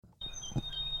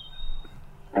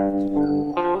Welcome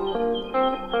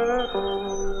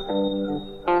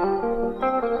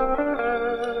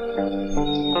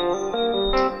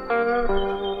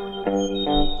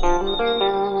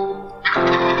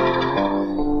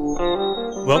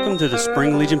to the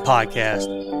Spring Legion Podcast,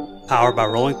 powered by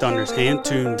Rolling Thunder's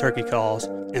hand-tuned turkey calls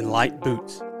and light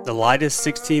boots, the lightest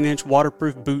 16-inch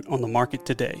waterproof boot on the market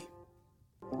today.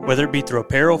 Whether it be through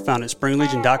apparel found at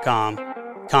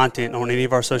springlegion.com, content on any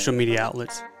of our social media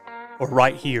outlets, or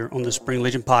right here on the Spring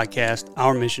Legion Podcast,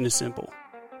 our mission is simple: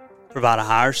 provide a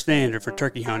higher standard for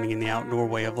turkey hunting in the outdoor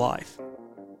way of life.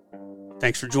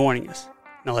 Thanks for joining us.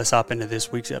 Now let's hop into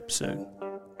this week's episode.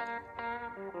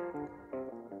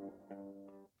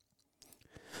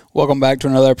 Welcome back to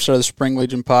another episode of the Spring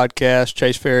Legion Podcast.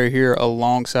 Chase Ferry here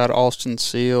alongside Austin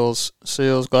Seals.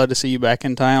 Seals, glad to see you back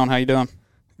in town. How you doing?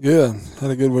 Good.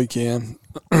 Had a good weekend.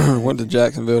 Went to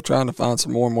Jacksonville trying to find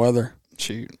some warm weather.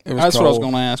 Shoot. It was That's cold. what I was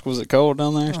going to ask. Was it cold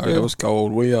down there still? It was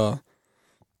cold. We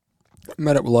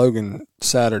met up with Logan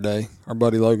Saturday, our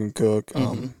buddy Logan Cook.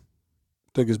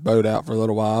 Took his boat out for a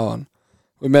little while, and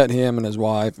we met him and his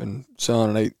wife and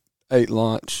son and ate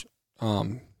lunch.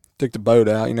 Took the boat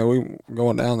out. You know, we were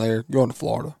going down there, going to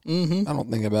Florida. I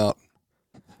don't think about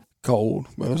cold,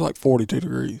 but it was like 42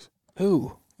 degrees.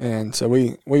 Ooh. And so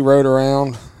we rode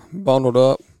around, bundled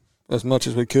up as much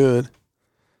as we could.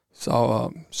 Saw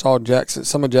some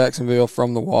of Jacksonville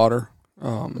from the water.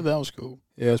 That was cool.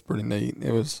 Yeah, it was pretty neat.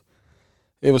 It was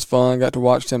fun. Got to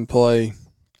watch them play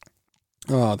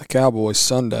the Cowboys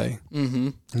Sunday,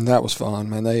 and that was fun,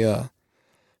 man. It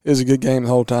was a good game the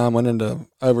whole time. Went into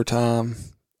overtime.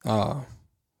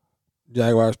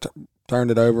 Jaguars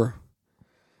turned it over.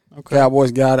 Okay.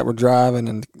 Cowboys got it, were driving,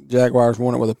 and Jaguars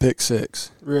won it with a pick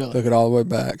six. Really? Took it all the way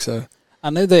back. So I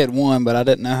knew they had won, but I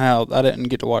didn't know how. I didn't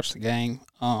get to watch the game.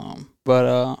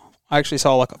 But I actually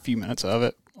saw like a few minutes of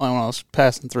it when I was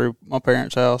passing through my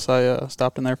parents' house. I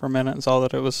stopped in there for a minute and saw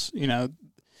that it was,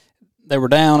 they were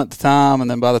down at the time,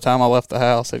 and then by the time I left the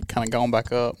house, they'd kind of gone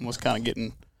back up and was kind of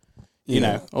getting,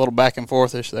 a little back and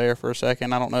forth-ish there for a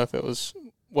second. I don't know if it was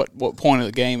what point of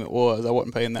the game it was. I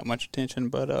wasn't paying that much attention,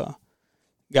 but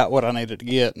got what I needed to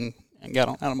get and got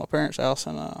out of my parents' house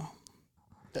and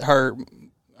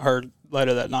heard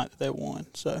later that night that they won.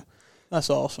 So that's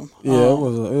awesome. Yeah, it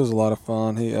was a lot of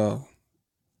fun. He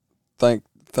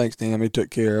thanks to him, he took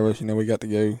care of us. We got to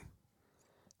go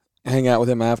hang out with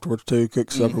him afterwards too.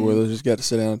 Cook supper with us. Just got to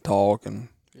sit down and talk and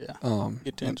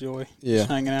get to enjoy. Yeah, just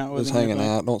hanging out with him. Just hanging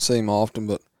out. Don't see him often,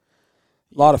 but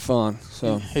a lot of fun.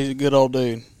 So he's a good old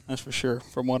dude, that's for sure.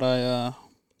 From what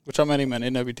which I met him at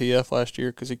NWTF last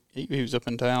year because he was up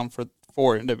in town for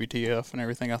NWTF and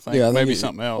everything. I think maybe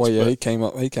something else. Well, yeah, he came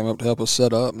up to help us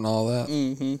set up and all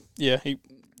that. Yeah, he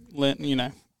lent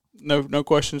no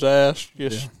questions asked.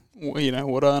 Just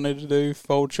what I need to do: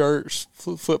 fold shirts,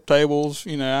 flip tables,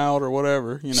 out or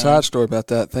whatever. Side story about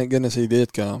that. Thank goodness he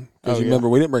did come because remember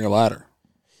we didn't bring a ladder.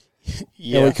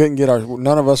 Yeah, we couldn't get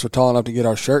none of us were tall enough to get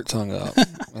our shirts hung up.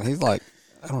 And he's like,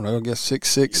 I don't know, I guess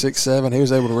 6'6", 6'7". He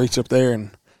was able to reach up there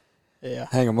and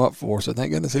hang them up for us. So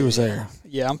thank goodness he was there.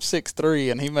 Yeah, I'm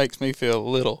 6'3", and he makes me feel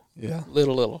little. Yeah,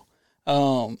 little.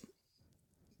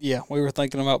 Yeah, we were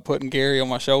thinking about putting Gary on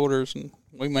my shoulders, and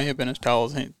we may have been as tall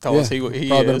as he probably is.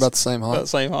 Been about the same height. About the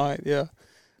same height, yeah.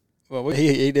 Well,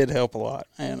 he did help a lot,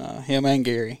 and him and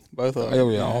Gary, both of them. Oh,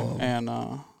 yeah, and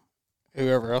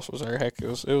whoever else was there. Heck, it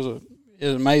was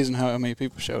amazing how many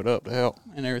people showed up to help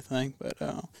and everything. But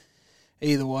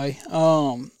either way,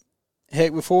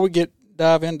 heck, before we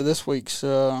dive into this week's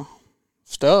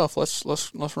stuff, let's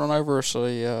run over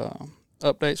some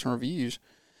updates and reviews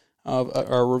of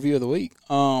our review of the week.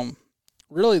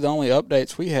 Really, the only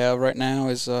updates we have right now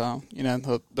is the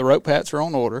rope hats are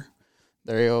on order.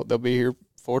 They'll be here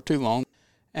for too long,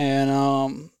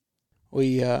 and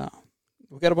we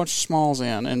got a bunch of smalls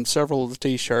in and several of the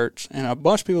T-shirts, and a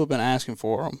bunch of people have been asking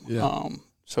for them. Yeah.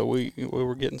 So we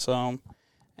were getting some,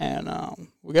 and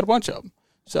we got a bunch of them.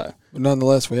 So, but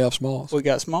nonetheless, we have smalls. We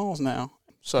got smalls now.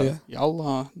 So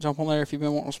y'all jump on there if you've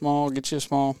been wanting a small. Get you a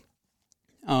small.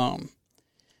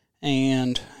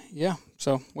 And yeah,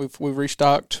 so we've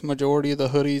restocked majority of the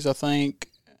hoodies, I think,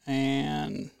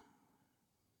 and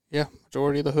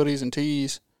majority of the hoodies and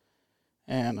tees.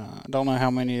 And I don't know how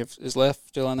many is left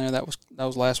still in there. That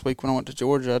was last week when I went to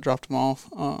Georgia. I dropped them off.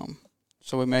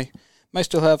 So we may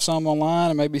still have some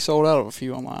online and maybe sold out of a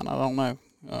few online. I don't know.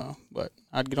 But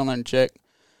I'd get on there and check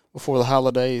before the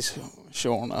holidays,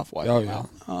 sure enough, wipe them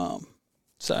out.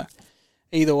 So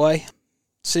either way,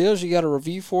 Seals, you got a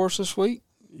review for us this week?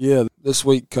 Yeah, this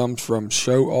week comes from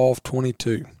Show Off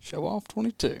 22. Show Off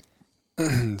 22.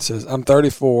 It says, I'm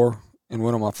 34 and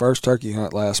went on my first turkey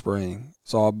hunt last spring.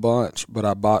 Saw a bunch, but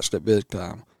I botched it big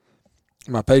time.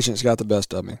 My patience got the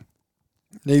best of me.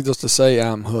 Needless to say,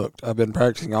 I'm hooked. I've been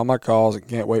practicing all my calls and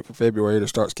can't wait for February to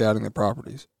start scouting the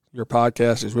properties. Your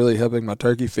podcast is really helping my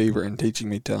turkey fever and teaching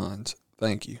me tons.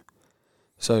 Thank you.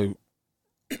 So,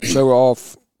 show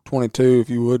off 22, if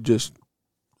you would just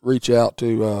reach out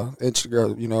to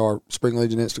Instagram, our Spring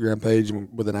Legion Instagram page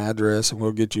with an address, and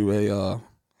we'll get you a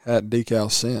hat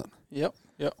decal sent. Yep.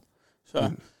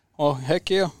 So, well, heck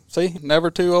yeah. See, never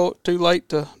too late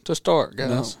to start,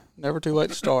 guys. No. Never too late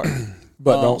to start.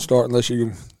 But don't start unless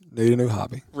you need a new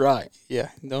hobby. Right. Yeah.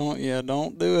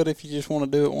 Don't do it if you just want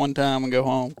to do it one time and go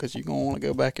home, because you're gonna want to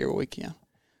go back every weekend,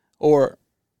 or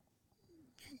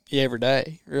every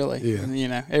day, really.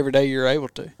 Yeah. Every day you're able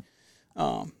to.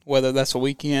 Whether that's a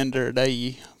weekend or a day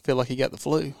you feel like you got the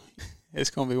flu, it's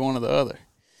gonna be one or the other.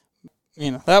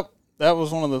 That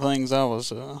was one of the things I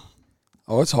was.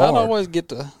 It's hard. I'd always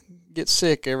get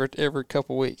sick every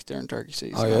couple of weeks during turkey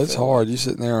season. Oh yeah, it's hard. You're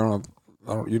sitting there on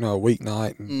a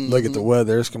weeknight and look at the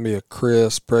weather. It's gonna be a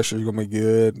crisp. Pressure's gonna be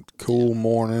good. Cool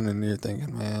morning, and you're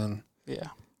thinking, man, yeah,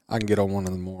 I can get on one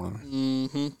in the morning.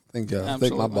 Mm-hmm. I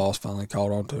think my boss finally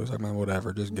caught on to us. Like, man,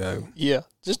 whatever, just go. Yeah,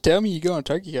 just tell me you're going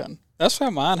turkey hunting. That's how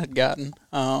mine had gotten.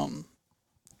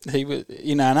 He was,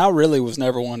 and I really was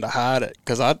never one to hide it,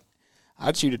 because I'd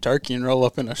shoot a turkey and roll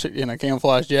up in a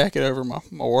camouflage jacket over my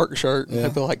work shirt. And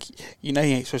they'd be like, you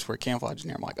ain't supposed to wear camouflage in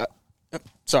here. I'm like,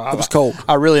 so it was cold.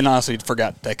 I really honestly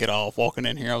forgot to take it off walking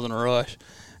in here. I was in a rush.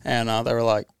 And they were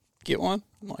like, get one?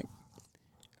 I'm like,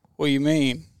 what do you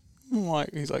mean?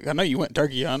 He's like, I know you went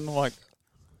turkey hunting. I'm like,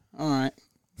 all right.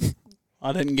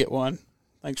 I didn't get one.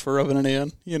 Thanks for rubbing it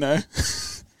in,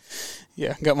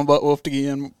 Yeah, got my butt whooped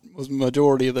again, was the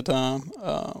majority of the time.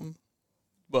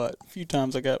 But a few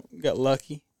times I got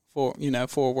lucky for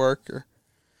work, or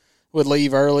would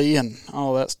leave early and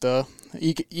all that stuff.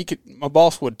 My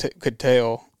boss could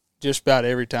tell just about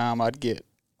every time I'd get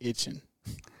itching.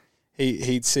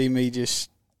 He'd see me just,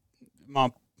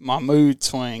 my mood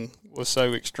swing was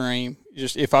so extreme.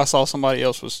 Just if I saw somebody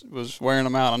else was wearing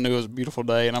them out, I knew it was a beautiful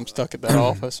day, and I'm stuck at that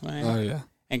office, man. Oh yeah.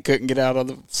 And couldn't get out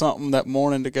of something that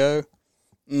morning to go.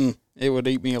 It would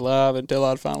eat me alive until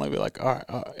I'd finally be like, all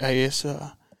right, hey, it's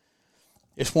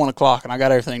 1 o'clock and I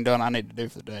got everything done I need to do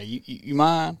for the day. You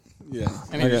mind? Yeah.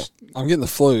 I'm getting the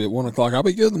flu at 1 o'clock. I'll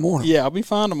be good in the morning. Yeah, I'll be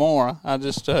fine tomorrow. I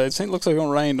just it looks like it's gonna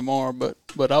rain tomorrow,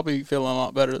 but I'll be feeling a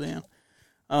lot better then.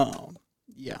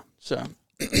 Yeah. So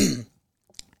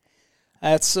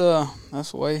that's the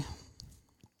way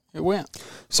it went.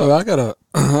 So I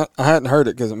hadn't heard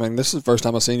it, because this is the first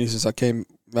time I've seen you since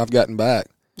I've gotten back.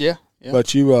 Yeah.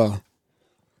 But you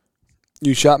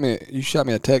shot me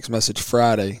a text message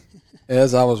Friday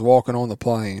as I was walking on the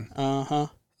plane.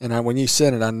 And when you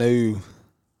sent it, I knew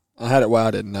I had it. Well,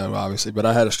 I didn't know, obviously, but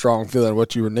I had a strong feeling of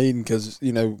what you were needing, because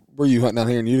where you hunting down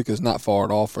here in Utica is not far at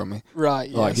all from me.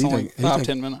 Right. Yeah. It's only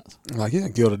 5-10 minutes. Like, he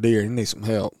done killed a deer. He needs some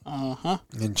help.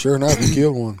 And sure enough, he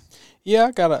killed one. Yeah,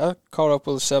 I caught up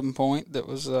with a 7-point that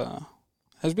was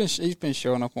he's been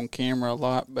showing up on camera a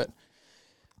lot, but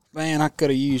man, I could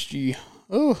have used you.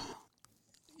 Oh,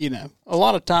 a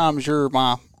lot of times you're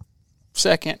my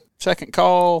second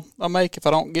call I make if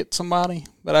I don't get somebody,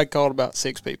 but I called about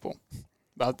 6 people.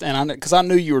 Because I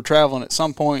knew you were traveling at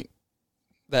some point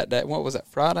that day. What was that,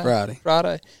 Friday?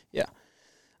 Friday, yeah.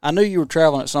 I knew you were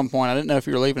traveling at some point. I didn't know if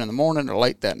you were leaving in the morning or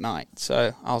late that night.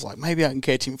 So I was like, maybe I can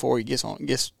catch him before he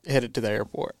gets headed to the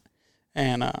airport.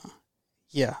 And,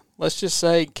 yeah, let's just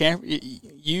say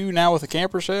you now with a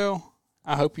camper shell,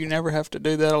 I hope you never have to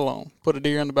do that alone. Put a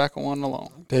deer in the back of one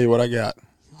alone. Tell you what I got.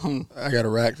 I got a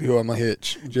rack to go on my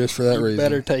hitch just for that reason. You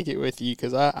better take it with you,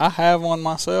 because I have one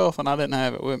myself, and I didn't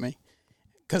have it with me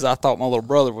because I thought my little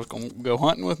brother was going to go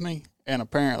hunting with me, and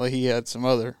apparently he had some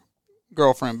other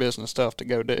girlfriend business stuff to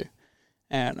go do.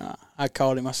 And I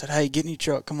called him. I said, hey, get in your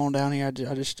truck. Come on down here. I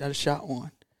just shot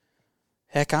one.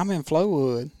 Heck, I'm in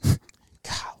Flowood.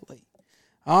 Golly.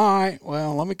 All right,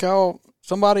 well, let me call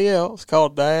somebody else.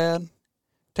 Called Dad.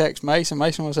 Text Mason.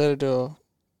 Mason was headed to a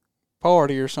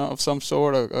party or some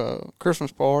sort of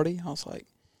Christmas party. I was like,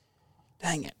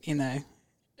 dang it,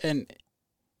 And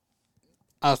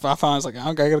I finally was like,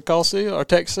 I got to call Seal or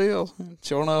text Seal. And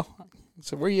sure enough, I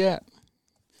said, where you at?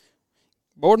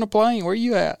 Boarding a plane. Where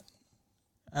you at?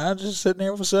 I was just sitting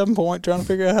there with a 7-point trying to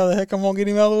figure out how the heck I'm going to get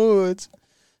him out of the woods.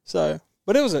 So,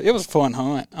 but it was a fun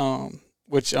hunt.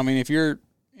 Which, if you're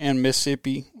in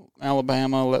Mississippi,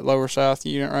 Alabama, lower south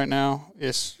unit right now,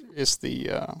 it's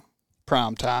the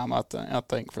prime time, I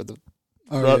think, for the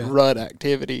rut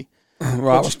activity.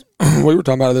 Well, we were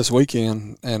talking about it this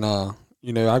weekend, and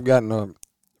I've gotten a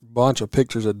bunch of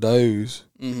pictures of does.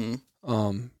 Mm-hmm.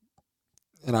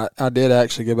 And I did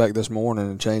actually go back this morning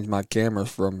and change my cameras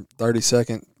from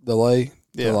 30-second delay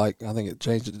to I think it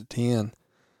changed it to 10.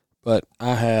 But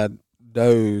I had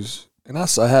does, and I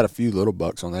had a few little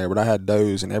bucks on there, but I had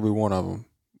does, and every one of them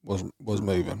was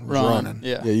moving, was running.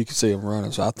 Yeah, you could see them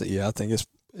running. So I think it's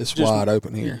just wide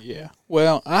open here. Yeah.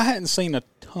 Well, I hadn't seen a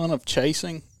ton of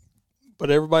chasing,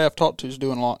 but everybody I've talked to is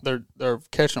doing a lot. They're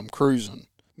catching them cruising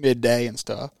midday and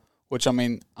stuff. Which, I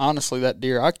mean, honestly, that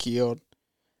deer I killed,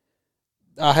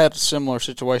 I had a similar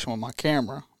situation with my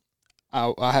camera.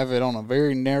 I have it on a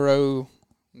very narrow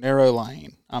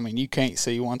lane. I mean, you can't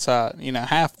see one side. You know,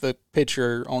 half the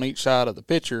picture on each side of the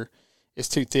picture is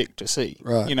too thick to see.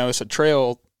 Right. You know, it's a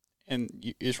trail,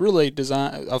 and it's really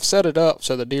designed. I've set it up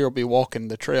so the deer will be walking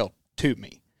the trail to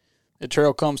me. The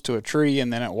trail comes to a tree,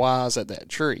 and then it Y's at that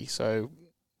tree. So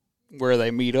where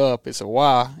they meet up, it's a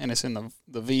Y, and it's in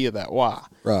the V of that Y.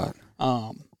 Right.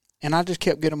 And I just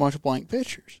kept getting a bunch of blank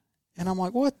pictures. And I'm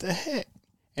like, what the heck?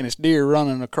 And it's deer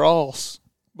running across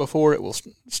before it will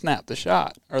snap the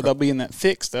shot. Or they'll be in that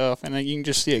thick stuff, and then you can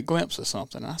just see a glimpse of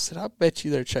something. And I said, I bet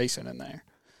you they're chasing in there.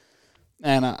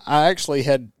 And I actually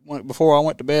before I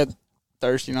went to bed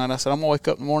Thursday night, I said, I'm going to wake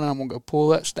up in the morning, I'm going to go pull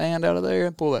that stand out of there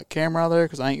and pull that camera out of there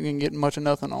because I ain't been getting much of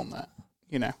nothing on that.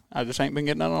 You know, I just ain't been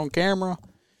getting nothing on camera.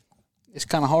 It's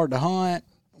kind of hard to hunt.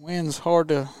 Wind's hard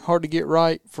to get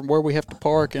right from where we have to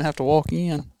park and have to walk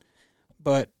in.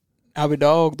 But I'll be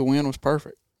dog, the wind was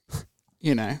perfect.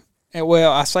 You know. And,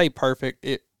 well, I say perfect.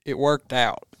 It worked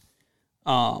out.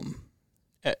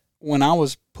 When I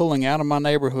was pulling out of my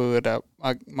neighborhood,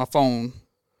 my phone,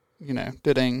 you know,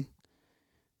 ding.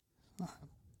 It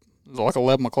was like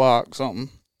 11 o'clock something,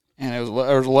 and it was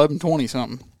 11:20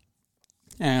 something.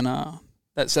 And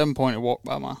that 7 pointer walked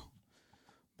by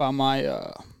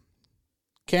my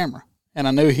camera, and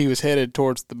I knew he was headed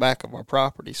towards the back of our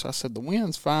property. So I said, the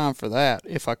wind's fine for that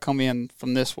if I come in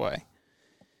from this way.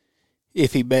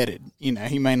 If he bedded, you know,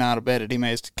 he may not have bedded. He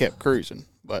may have kept cruising,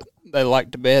 but they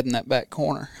like to bed in that back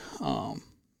corner. Blah,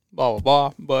 blah,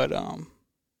 blah. But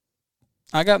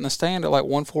I got in the stand at like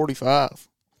 1:45,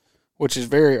 which is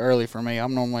very early for me.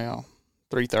 I'm normally a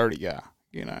 3:30 guy,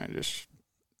 you know, just.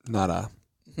 Not I.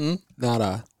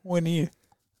 When you?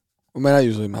 I mean, I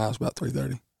usually leave my house about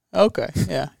 3:30. Okay,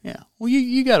 yeah. Well,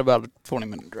 you got about a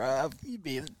 20-minute drive. You'd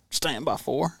be stand by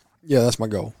 4. Yeah, that's my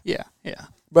goal. Yeah.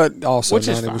 But also, Which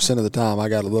is 90% of the time, I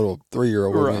got a little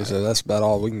 3-year-old with me, Right. so that's about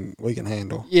all we can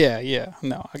handle. Yeah.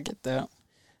 No, I get that.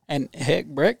 And heck,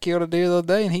 Brett killed a deer the other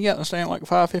day, and he got in the stand like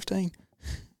 5:15.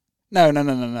 No.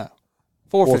 4:15.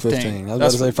 4:15. I was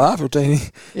about to say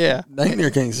 5:15. Yeah. Dang near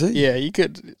can't see. Yeah, you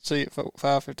could see it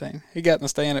 5:15. He got in the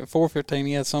stand at 4:15.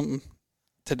 He had something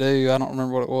to do. I don't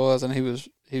remember what it was, and he was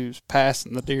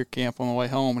passing the deer camp on the way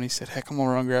home, and he said, heck, I'm going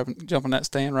to run, grab and jump in that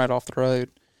stand right off the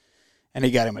road. And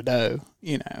he got him a doe,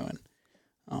 you know,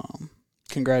 and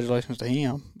congratulations to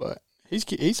him. But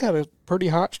he's had a pretty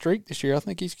hot streak this year. I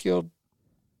think he's killed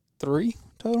 3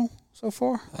 total so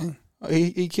far. Dang.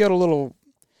 He killed a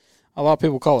lot of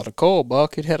people call it a coil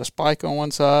buck. It had a spike on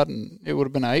one side, and it would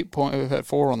have been an 8 point if it had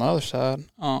 4 on the other side.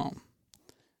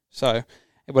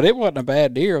 But it wasn't a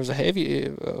bad deer. It was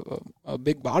a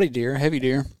big body deer, a heavy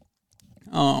deer.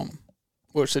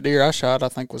 Which the deer I shot, I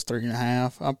think, was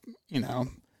 3.5.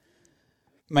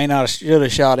 May not should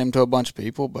have shot him to a bunch of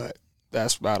people, but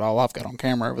that's about all I've got on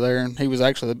camera over there. And he was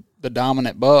actually the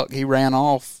dominant buck. He ran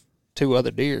off 2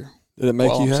 other deer. Did it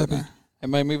make you happy? It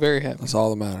made me very happy. That's all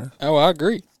that matters. Oh, I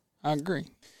agree.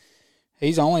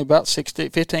 He's only about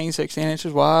 15, 16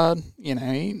 inches wide. You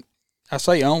know, I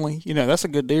say only. You know, that's a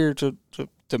good deer to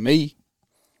me.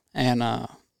 And I'm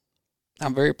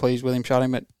very pleased with him. Shot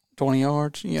him at 20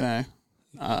 yards. You know,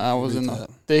 I was in the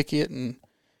thicket, and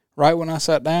right when I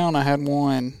sat down, I had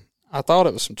one. I thought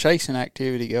it was some chasing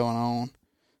activity going on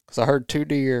because I heard 2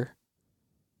 deer.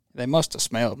 They must have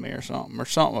smelled me or something.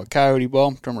 A coyote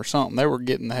bumped them or something. They were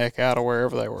getting the heck out of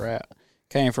wherever they were at.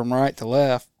 Came from right to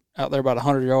left out there about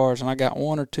 100 yards, and I got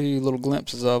 1 or 2 little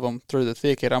glimpses of them through the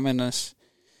thicket. I'm in this.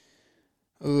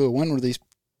 When were these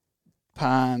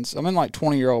pines? I'm in like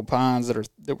 20-year-old pines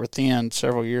that were thinned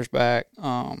several years back,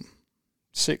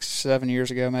 6, 7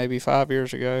 years ago, maybe 5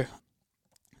 years ago.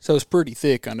 So it's pretty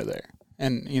thick under there,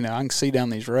 and you know I can see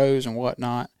down these rows and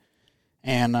whatnot.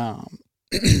 And I'm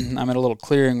in a little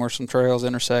clearing where some trails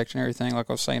intersect and everything, like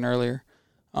I was saying earlier,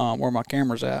 where my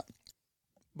camera's at.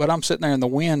 But I'm sitting there, and the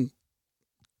wind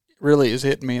really is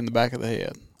hitting me in the back of the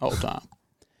head the whole time.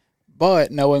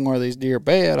 But knowing where these deer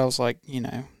bed, I was like, you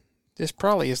know, this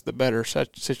probably is the better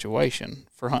situation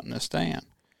for hunting this stand.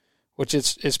 which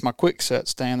it's my quick set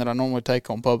stand that I normally take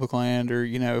on public land, or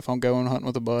if I'm going hunting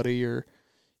with a buddy, or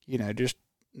just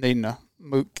needing to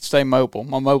stay mobile.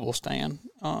 My mobile stand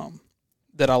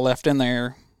that I left in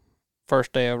there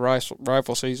first day of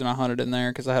rifle season. I hunted in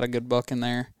there because I had a good buck in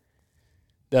there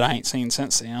that I ain't seen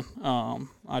since then.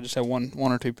 I just have one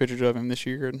or two pictures of him this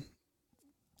year, and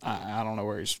I don't know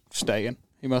where he's staying.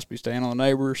 He must be staying on the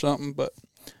neighbor or something, but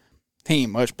he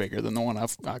ain't much bigger than the one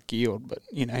I killed. But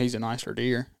he's a nicer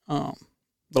deer,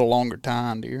 little longer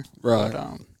tine deer, right?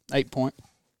 But, 8-point.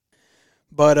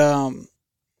 But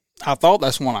I thought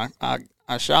that's one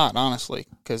I shot, honestly,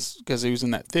 because he was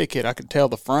in that thicket. I could tell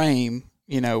the frame,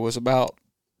 was about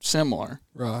similar,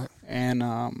 right? And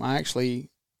it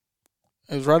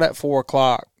was right at 4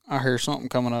 o'clock. I hear something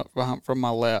coming up from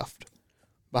my left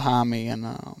behind me, and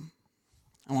I'm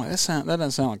like, that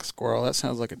doesn't sound like a squirrel. That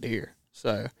sounds like a deer.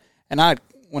 So, and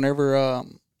whenever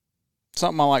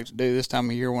something I like to do this time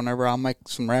of year, whenever I make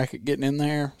some racket getting in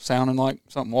there, sounding like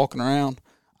something walking around,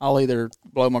 I'll either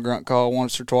blow my grunt call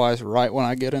once or twice right when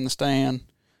I get in the stand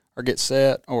or get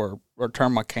set, or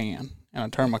turn my can. And I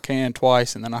turned my can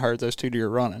twice, and then I heard those 2 deer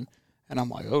running, and I'm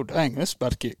like, oh dang, this is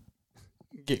about to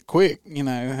get quick,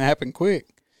 happen quick.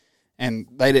 And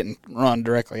they didn't run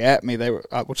directly at me. They were,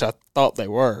 which I thought they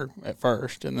were at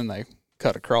first, and then they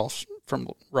cut across from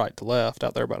right to left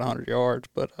out there about 100 yards.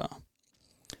 But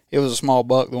it was a small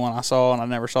buck, the one I saw, and I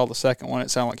never saw the second one.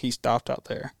 It sounded like he stopped out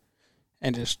there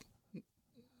and just,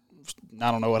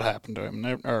 I don't know what happened to him.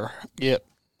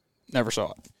 Never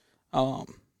saw it.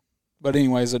 But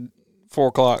anyways, at 4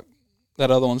 o'clock, that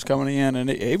other one's coming in,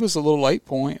 and it was a little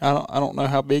 8-point. I don't know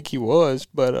how big he was,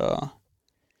 but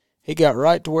he got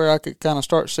right to where I could kind of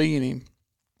start seeing him,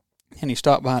 and he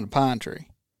stopped behind a pine tree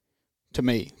to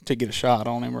get a shot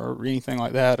on him or anything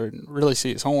like that, or really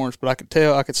see his horns. But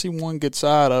I could see one good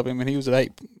side of him, and he was at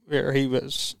 8, or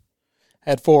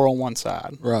had 4 on one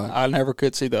side. Right. I never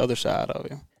could see the other side of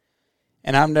him.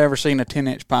 And I've never seen a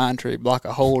 10-inch pine tree block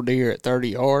a whole deer at 30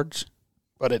 yards,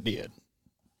 but it did.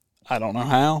 I don't know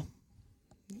how,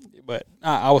 but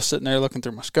I was sitting there looking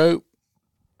through my scope.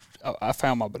 I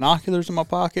found my binoculars in my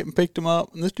pocket and picked them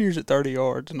up, and this deer's at 30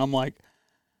 yards, and I'm like,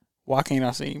 why can't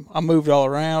I see him? I moved all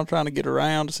around, trying to get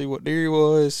around to see what deer he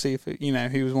was, see if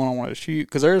he was one I wanted to shoot,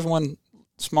 because there's one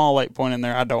small 8-point in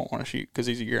there I don't want to shoot because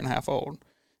he's a year and a half old.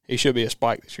 He should be a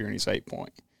spike this year, and he's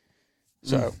 8-point.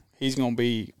 So he's going to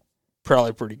be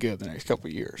probably pretty good the next couple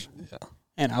of years. Yeah.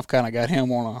 And I've kind of got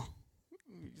him on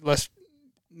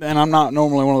and I'm not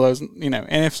normally one of those,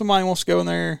 and if somebody wants to go in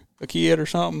there, a kid or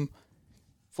something,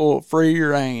 free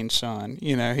range, son,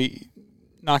 he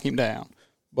knock him down.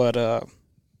 But,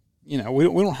 we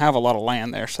don't have a lot of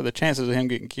land there, so the chances of him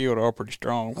getting killed are pretty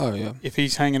strong. Oh, yeah. If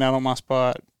he's hanging out on my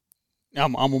spot,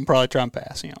 I'm going to probably try and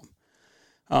pass him.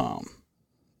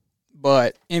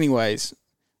 But anyways,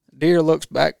 deer looks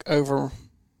back over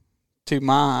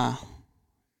behind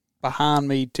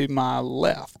me to my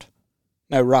left.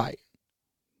 No, right.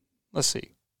 Let's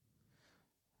see.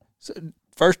 So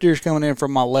first deer's coming in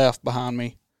from my left behind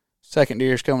me. Second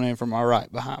deer's coming in from my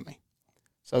right behind me.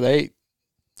 So they're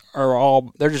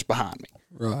just behind me.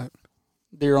 Right.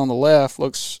 Deer on the left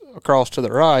looks across to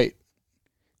the right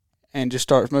and just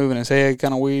starts moving his head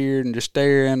kind of weird and just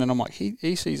staring. And I'm like,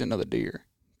 he sees another deer.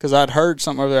 Because I'd heard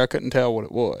something over there. I couldn't tell what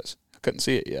it was. I couldn't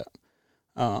see it yet.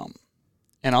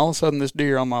 And all of a sudden this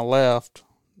deer on my left,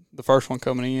 the first one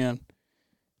coming in,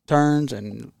 turns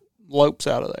and lopes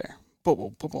out of there. Boom,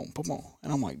 boom, boom, boom, boom, boom.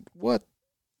 And I'm like, what?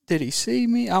 Did he see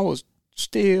me? I was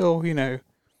still, and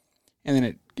then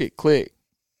it clicked.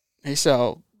 He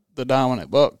saw the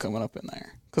dominant buck coming up in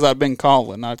there. Because I'd been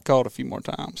calling. I'd called a few more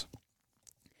times.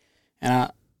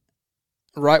 And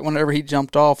right whenever he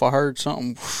jumped off, I heard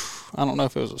something. I don't know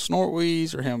if it was a snort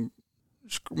wheeze or him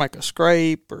make a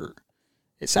scrape, or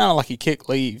it sounded like he kicked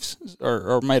leaves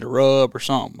or made a rub or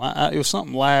something. It was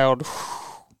something loud.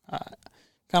 I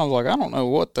kind of was like, I don't know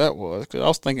what that was, because I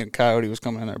was thinking a coyote was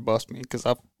coming in there to bust me, because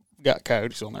I've got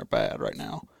coyotes on there bad right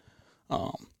now.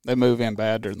 They move in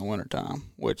bad during the wintertime,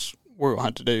 which we're going to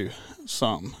have to do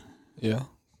something. Yeah.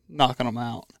 Knocking them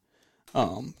out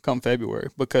come February,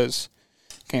 because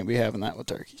can't be having that with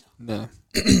turkeys. No.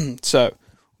 So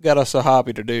we got us a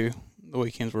hobby to do the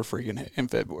weekends we're freaking in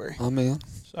February. Oh, man.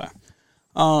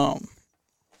 So,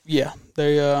 yeah,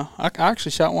 they I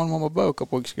actually shot one with my bow a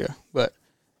couple weeks ago, but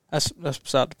that's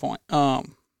beside the point.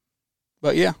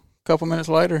 But yeah, a couple minutes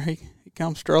later, he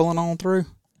comes strolling on through,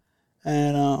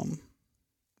 and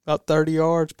about 30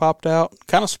 yards, popped out.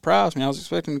 Kind of surprised me. I was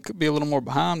expecting him to be a little more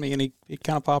behind me, and he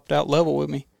kind of popped out level with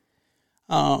me.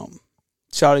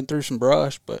 Shot him through some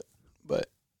brush, but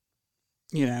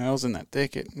I was in that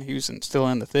thicket, and he was still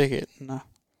in the thicket, and I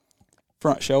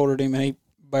front shouldered him, and he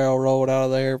barrel rolled out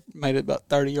of there, made it about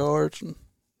 30 yards, and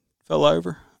fell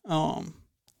over.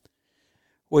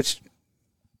 Which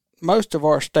most of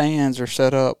our stands are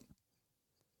set up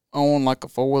on like a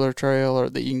four-wheeler trail, or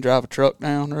that you can drive a truck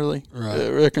down, really. Right.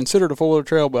 They're considered a four-wheeler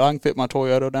trail, but I can fit my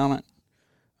Toyota down it.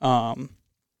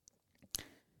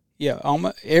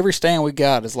 Every stand we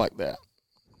got is like that.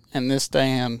 And this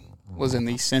stand was in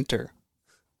the center.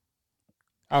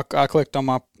 I clicked on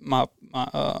my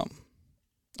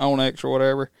Onyx or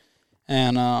whatever,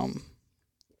 and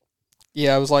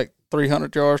it was like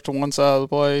 300 yards to one side of the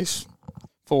place,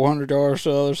 400 yards to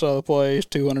the other side of the place,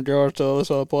 200 yards to the other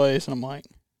side of the place, and I'm like,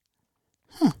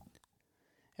 and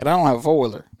I don't have a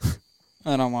four-wheeler.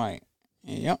 And I'm like,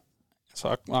 yep.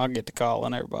 So I get to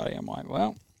calling everybody. I'm like,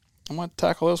 well, I'm going to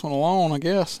tackle this one alone, I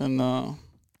guess. And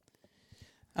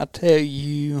I tell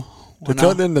you, to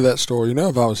cut into that story,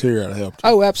 if I was here, I'd have helped you.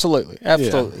 Oh, absolutely.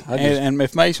 Absolutely. Yeah, and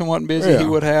if Mason wasn't busy, he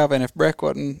would have. And if Breck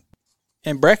wasn't,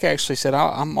 and Breck actually said,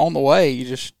 I'm on the way. You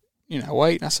just,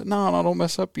 wait. And I said, no, don't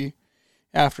mess up your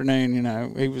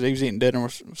afternoon. He was eating dinner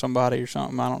with somebody or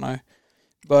something. I don't know.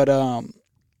 But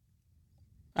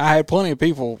I had plenty of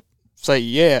people say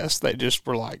yes. They just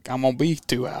were like, I'm going to be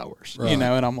 2 hours, right.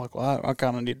 And I'm like, well, I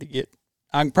kind of need to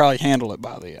I can probably handle it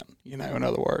by then, in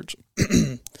other words.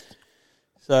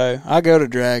 So I go to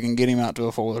drag and get him out to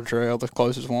a four-wheeler trail, the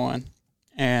closest one.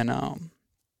 And I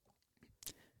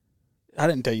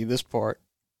didn't tell you this part.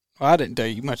 Well, I didn't tell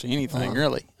you much of anything,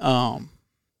 really, other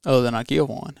than I killed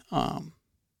one.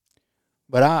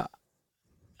 But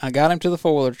I got him to the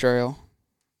four-wheeler trail,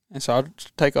 and so I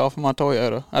take off in my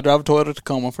Toyota. I drive a Toyota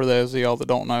Tacoma, for those of y'all that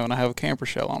don't know, and I have a camper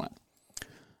shell on it.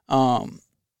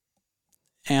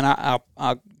 And I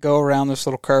go around this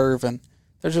little curve, and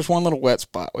there's just one little wet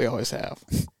spot we always have.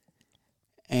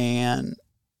 And,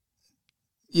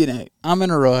 I'm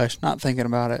in a rush, not thinking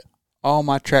about it. All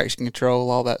my traction control,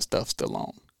 all that stuff's still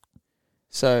on.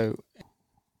 So,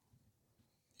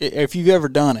 if you've ever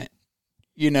done it,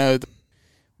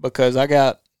 because I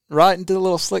got right into the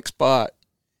little slick spot,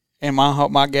 and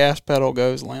my gas pedal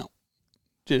goes limp.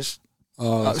 Just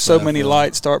so many feeling.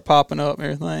 Lights start popping up and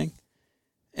everything.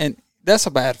 And that's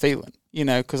a bad feeling,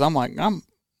 because I'm like,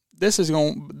 this is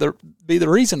going to be the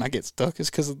reason I get stuck is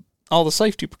because of all the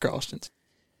safety precautions.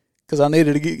 Because I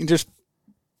needed to just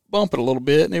bump it a little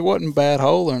bit, and it wasn't bad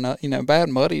hole or not, bad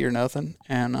muddy or nothing.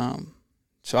 And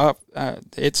so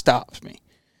it stops me.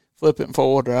 Flip it in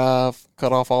four-wheel drive,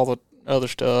 cut off all the other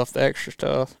stuff, the extra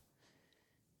stuff,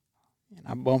 and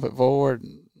I bump it forward,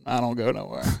 and I don't go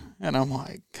nowhere. And I'm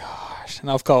like, gosh.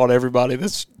 And I've called everybody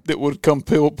that would come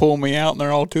pull me out, and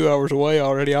they're all 2 hours away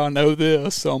already. I know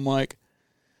this. So I'm like,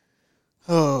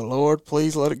 oh, Lord,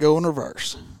 please let it go in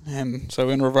reverse. And so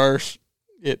in reverse,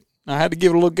 I had to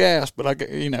give it a little gas, but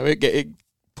it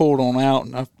pulled on out,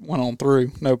 and I went on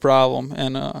through, no problem,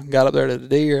 and got up there to the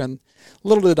deer. And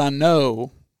little did I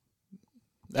know,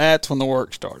 that's when the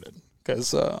work started.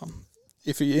 Because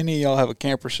if any of y'all have a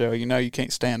camper shell, you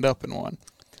can't stand up in one.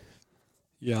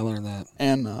 Yeah, I learned that.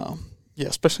 And,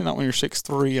 especially not when you're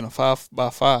 6'3" in a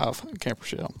 5x5 camper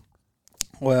shell.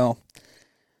 Well,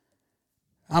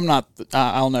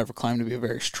 I'll never claim to be a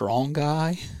very strong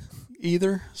guy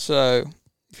either. So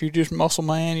if you're just muscle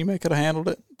man, you may could have handled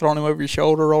it, thrown him over your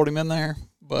shoulder, rolled him in there.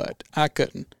 But I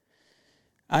couldn't.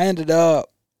 I ended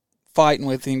up fighting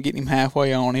with him, getting him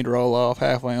halfway on, he'd roll off,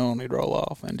 halfway on, he'd roll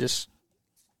off. And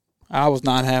I was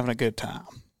not having a good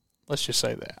time. Let's just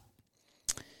say that.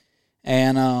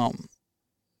 And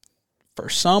for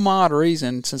some odd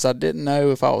reason, since I didn't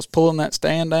know if I was pulling that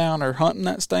stand down or hunting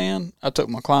that stand, I took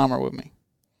my climber with me,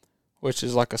 which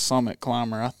is like a Summit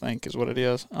climber, I think is what it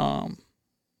is.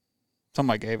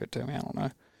 Somebody gave it to me, I don't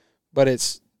know. But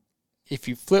if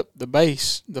you flip the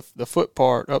base, the foot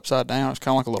part upside down, it's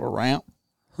kind of like a little ramp,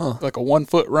 like a 1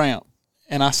 foot ramp.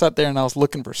 And I sat there and I was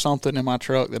looking for something in my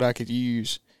truck that I could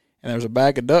use. And there was a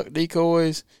bag of duck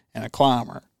decoys and a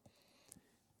climber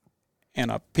and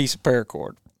a piece of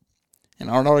paracord. And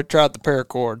I already tried the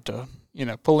paracord to,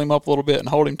 pull him up a little bit and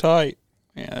hold him tight.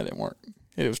 Yeah, that didn't work.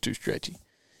 It was too stretchy.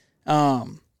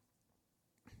 But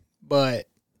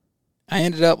I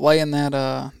ended up laying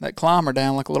that climber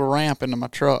down like a little ramp into my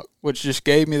truck, which just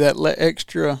gave me that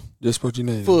extra just what you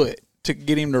needed foot to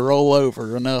get him to roll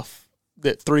over enough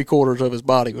that 3/4 of his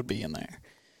body would be in there.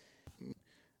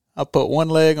 I put one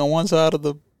leg on one side of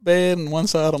the bed and one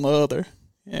side on the other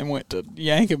and went to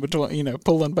yanking between,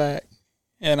 pulling back.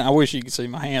 And I wish you could see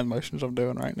my hand motions I'm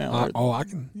doing right now. I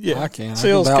can. Yeah, I can.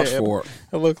 Sales I can vouch can. for it.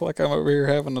 I look like I'm over here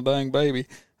having a dang baby.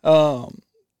 But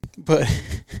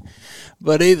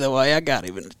But either way, I got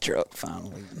him in the truck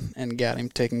finally and got him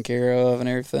taken care of and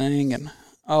everything and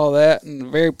all that.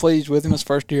 And very pleased with him. It's the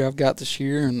first deer I've got this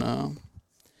year. And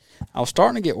I was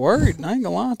starting to get worried. And I ain't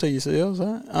going to lie to you, Sills.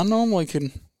 I normally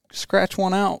can scratch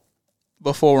one out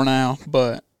before now,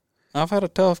 but I've had a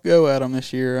tough go at him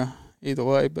this year either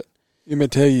way. But you may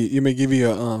give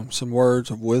you some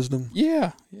words of wisdom.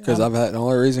 Yeah. Because I've had the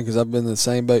only reason because I've been in the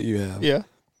same boat you have. Yeah.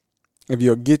 If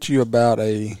you'll get you about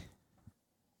I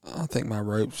think my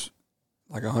rope's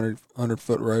like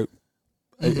 100-foot rope.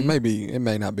 Mm-hmm. It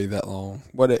may not be that long.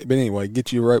 But anyway,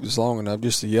 get you a rope that's long enough,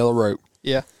 just a yellow rope.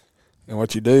 Yeah. And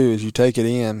what you do is you take it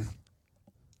in.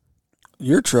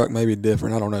 Your truck may be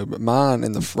different, I don't know, but mine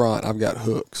in the front, I've got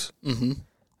hooks. Mm-hmm.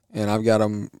 And I've got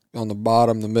them on the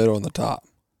bottom, the middle, and the top.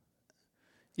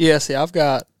 Yeah, see, I've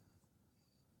got,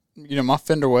 my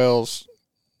fender wells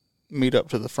meet up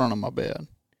to the front of my bed.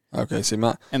 Okay, see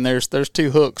and there's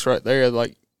two hooks right there,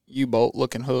 like U-bolt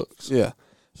looking hooks. Yeah,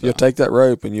 so you'll take that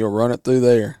rope and you'll run it through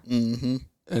there, mm-hmm.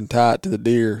 and tie it to the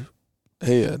deer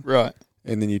head, right?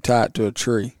 And then you tie it to a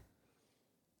tree.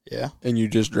 Yeah, and you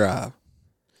just drive,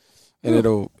 and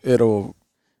it'll.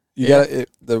 You got it.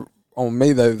 On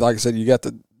me though, like I said, you got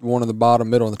the one on the bottom,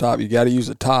 middle, and the top. You got to use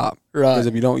the top, right? Because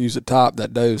if you don't use the top,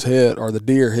 that doe's head or the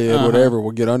deer head, whatever,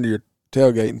 will get under your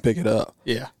tailgate and pick it up.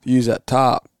 Yeah, if you use that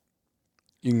top,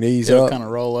 you can ease it'll up, kind of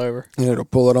roll over, and it'll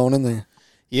pull it on in there.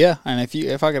 Yeah, and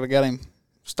if I could have got him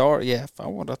started, if I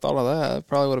would have thought of that, it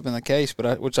probably would have been the case. But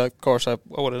I would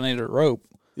have needed a rope.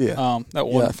 Yeah, that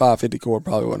one 550 cord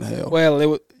probably wouldn't have held.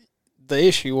 Well, the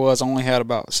issue was I only had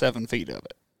about 7 feet of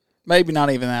it. Maybe not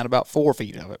even that, about 4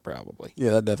 feet of it probably.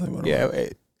 Yeah, that definitely would have. Yeah,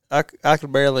 I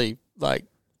could barely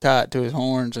tie it to his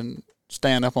horns and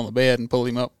stand up on the bed and pull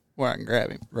him up where I can grab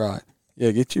him. Right.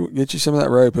 Yeah, get you some of that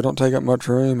rope. It don't take up much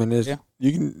room, and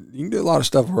you can do a lot of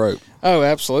stuff with rope. Oh,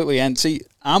 absolutely. And see,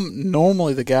 I'm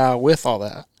normally the guy with all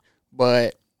that,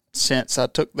 but since I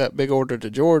took that big order to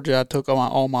Georgia, I took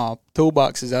all my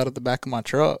toolboxes out of the back of my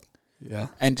truck. Yeah.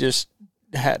 And just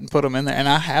hadn't put them in there. And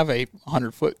I have a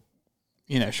 100-foot,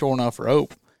 short enough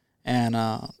rope, and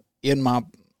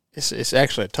it's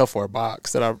actually a Tupperware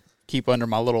box that I keep under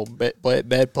my little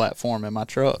bed platform in my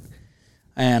truck,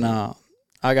 and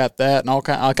I got that and all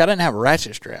kind. I didn't have a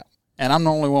ratchet strap, and I'm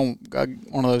normally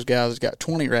one of those guys that's got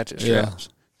 20 ratchet straps.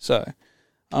 Yeah. So,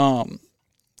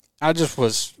 I just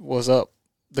was up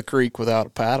the creek without a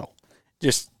paddle.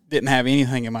 Just didn't have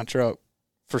anything in my truck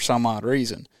for some odd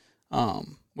reason,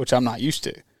 which I'm not used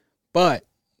to. But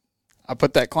I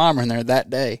put that climber in there that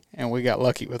day, and we got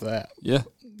lucky with that. Yeah.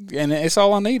 And it's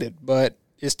all I needed, but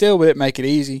it still didn't make it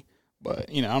easy. But,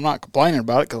 I'm not complaining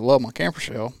about it because I love my camper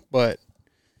shell. But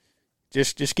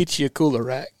just get you a cooler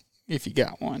rack if you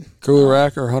got one. Cooler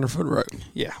rack or 100-foot rope.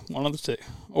 Yeah, one of the two.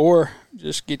 Or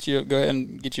just go ahead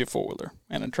and get you a four-wheeler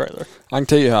and a trailer. I can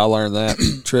tell you how I learned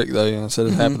that trick, though. I said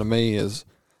it happened to me is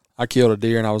I killed a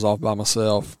deer, and I was off by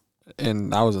myself,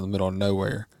 and I was in the middle of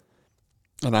nowhere.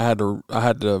 And I had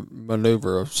to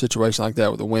maneuver a situation like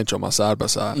that with a winch on my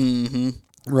side-by-side. Mm-hmm.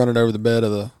 Run it over the bed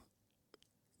of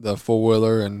the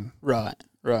four-wheeler and right.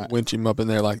 winch him up in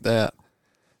there like that.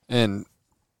 And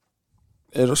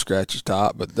it'll scratch his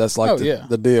top, but that's like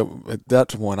the deal.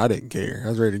 That's one I didn't care. I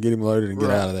was ready to get him loaded and get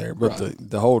out of there. But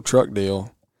the whole truck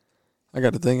deal, I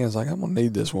got to thinking, I was like, I'm going to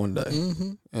need this one day.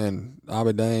 Mm-hmm. And I'll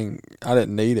be dang, I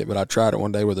didn't need it, but I tried it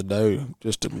one day with a doe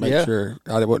just to make sure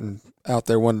I wasn't out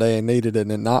there one day and needed it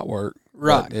and it not work.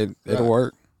 Right. It'll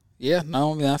work. Yeah,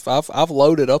 no, I mean, I've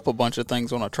loaded up a bunch of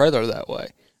things on a trailer that way.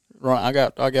 Right, I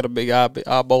got a big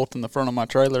eye bolt in the front of my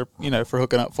trailer, for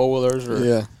hooking up four-wheelers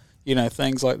or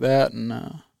things like that,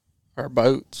 and or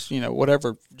boats,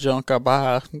 whatever junk I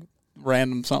buy,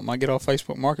 random something I get off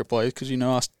Facebook Marketplace because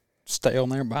I stay on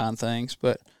there buying things.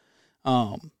 But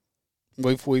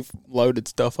we've loaded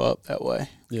stuff up that way.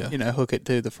 Yeah, hook it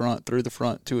through the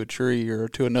front to a tree or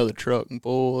to another truck and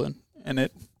pull, and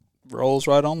it rolls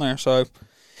right on there. So.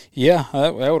 Yeah,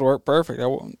 that would work perfect.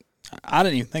 I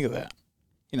didn't even think of that.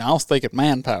 I was thinking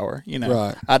manpower.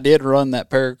 Right. I did run that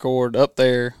paracord up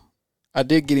there. I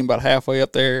did get him about halfway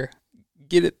up there,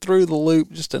 get it through the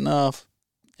loop just enough,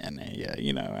 and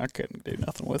then, I couldn't do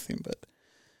nothing with him. But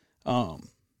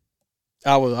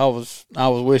I was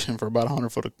wishing for about 100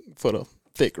 foot of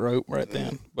thick rope right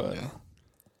then. But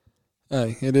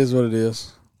hey, it is what it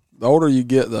is. The older you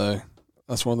get, though.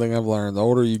 That's one thing I've learned. The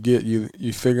older you get, you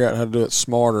figure out how to do it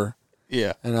smarter,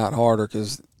 and not harder.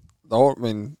 Because the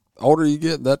older you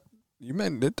get,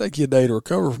 it take you a day to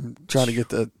recover from trying to get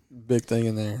that big thing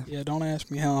in there. Yeah, don't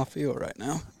ask me how I feel right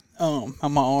now. How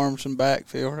my arms and back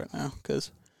feel right now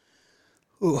because,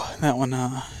 that one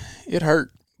it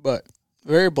hurt. But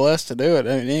very blessed to do it.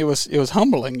 I mean, it was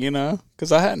humbling,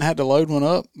 because I hadn't had to load one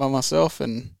up by myself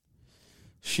in,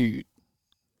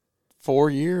 4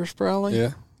 years probably.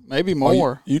 Yeah. Maybe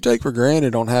more. You take for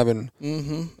granted on having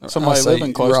somebody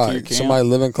living close to you. Somebody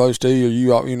living close to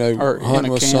you, or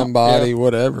hunting with camp, somebody,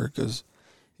 whatever. Because,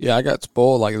 I got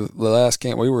spoiled. Like the last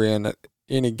camp we were in, at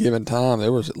any given time,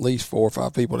 there was at least 4 or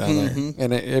 5 people down there.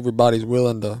 And everybody's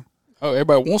willing to. Oh,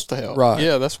 everybody wants to help. Right.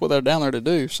 Yeah, that's what they're down there to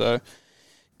do. So,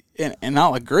 and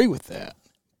I'll agree with that.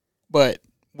 But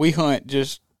we hunt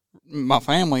just my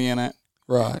family in it.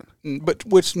 Right. But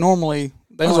which normally...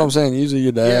 That's what I'm saying. Usually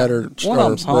your dad or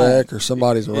Rick or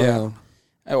somebody's around.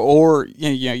 Or,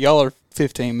 y'all are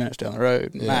 15 minutes down the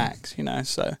road, max,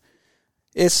 So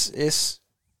it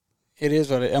is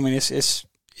what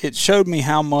it showed me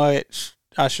how much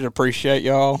I should appreciate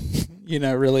y'all,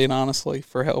 really and honestly,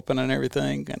 for helping and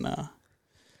everything. And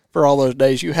for all those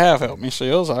days you have helped me,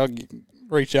 Seals, I'll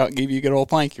reach out and give you a good old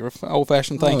thank you,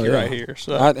 old-fashioned thank you right here.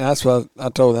 So that's what I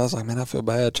told him. I was like, man, I feel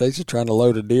bad. Chase is trying to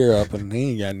load a deer up, and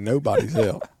he ain't got nobody's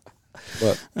help.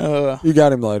 But you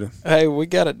got him loaded. Hey, we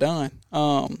got it done.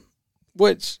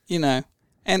 Which, and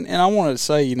I wanted to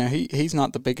say, he's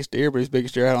not the biggest deer, but he's the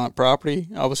biggest deer out on that property.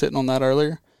 I was hitting on that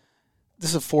earlier.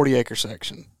 This is a 40-acre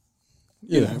section.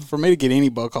 For me to get any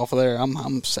buck off of there,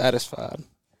 I'm satisfied.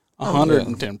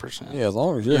 110%. Yeah, as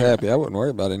long as you're happy, I wouldn't worry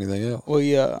about anything else.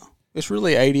 Well, it's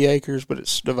really 80 acres, but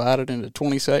it's divided into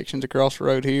 20 sections across the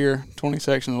road here, 20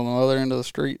 sections on the other end of the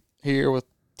street here with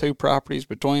 2 properties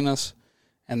between us,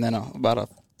 and then about a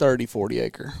 30, 40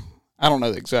 acre. I don't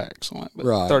know the exacts on it,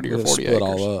 but 30 or 40 acres.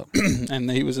 All up.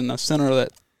 And he was in the center of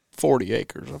that 40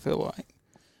 acres, I feel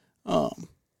like.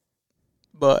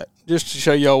 But just to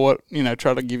show y'all what,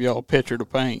 try to give y'all a picture to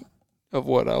paint of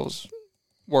what I was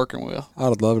working with. I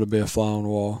would love to be a fly on the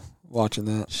wall watching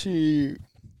that. Shoot.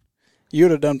 You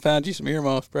would have found you some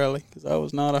earmuffs, probably, because I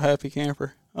was not a happy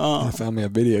camper. I found me a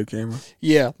video camera.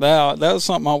 Yeah, that was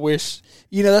something I wish.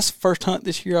 That's the first hunt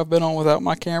this year I've been on without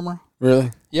my camera.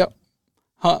 Really? Yep.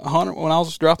 Hunter, when I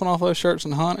was dropping off those shirts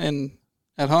and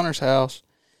at Hunter's house,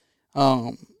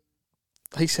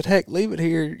 he said, "Heck, leave it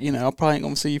here. I probably ain't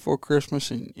gonna see you for Christmas,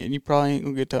 and you probably ain't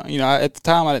gonna get to. At the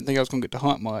time, I didn't think I was gonna get to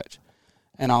hunt much,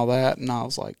 and all that. And I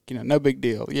was like, no big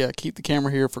deal. Yeah, keep the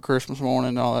camera here for Christmas morning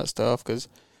and all that stuff, because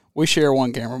we share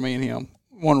one camera, me and him,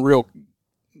 one real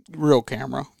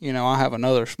camera. I have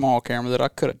another small camera that I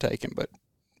could have taken, but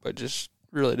just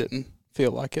really didn't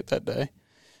feel like it that day,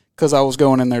 because I was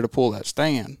going in there to pull that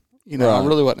stand. Right. I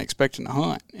really wasn't expecting to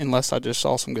hunt unless I just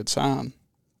saw some good sign.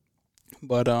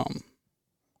 But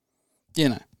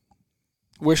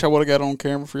wish I would have got on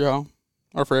camera for y'all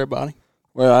or for everybody.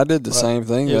 Well, I did the same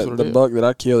thing. The buck that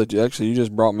I killed, you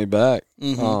just brought me back.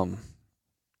 Mm-hmm.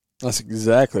 That's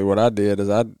exactly what I did.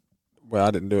 I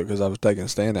didn't do it because I was taking a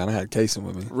stand down. I had casing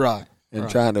with me, right? And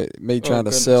trying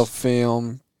to self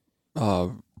film,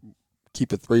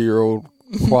 keep a 3-year-old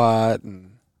quiet,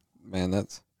 and man,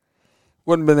 that's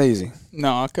wouldn't have been easy.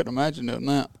 No, I couldn't imagine doing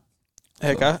that.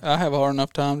 Heck, I have a hard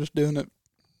enough time just doing it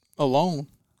alone.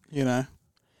 Yeah,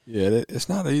 it's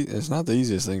not the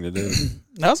easiest thing to do.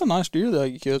 That was a nice deer though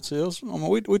you killed, Seals. I mean,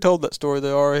 we told that story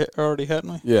already,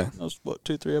 hadn't we? Yeah, that was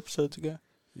 2-3 episodes ago.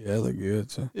 Yeah, they look good.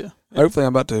 So yeah. Hopefully,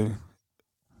 I'm about to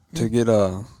get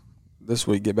this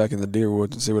week, get back in the deer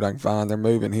woods and see what I can find. They're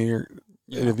moving here.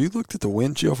 Yeah. And have you looked at the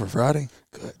wind chill for Friday?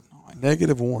 Good.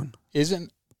 -1.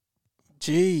 Isn't?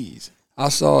 Jeez. I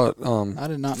saw it. I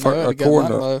did not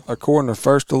know. According to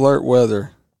First Alert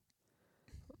Weather,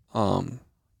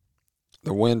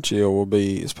 the wind chill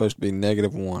is supposed to be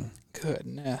 -1.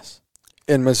 Goodness.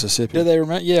 In Mississippi. Do they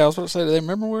remember? Yeah, I was about to say, do they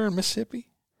remember we're in Mississippi?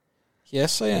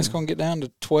 Yes, saying it's going to get down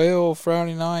to 12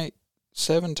 Friday night,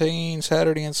 17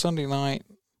 Saturday and Sunday night.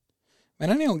 Man,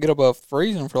 I ain't going to get above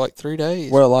freezing for like 3 days.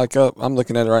 Well, I'm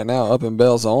looking at it right now, up in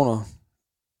Belzona,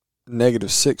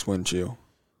 -6 wind chill.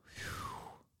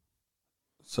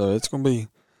 So it's going to be,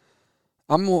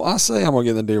 I say I'm going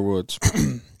to get in the deer woods.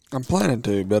 I'm planning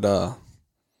to, but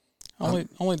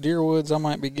only deer woods I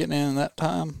might be getting in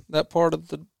that part of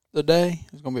the day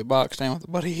is going to be a box stand with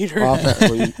a buddy heater.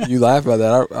 Well, you laugh about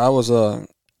that. I was out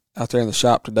there in the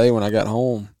shop today when I got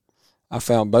home. I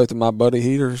found both of my buddy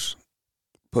heaters,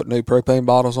 put new propane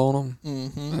bottles on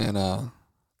them, and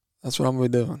that's what I'm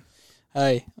going to be doing.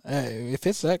 Hey, if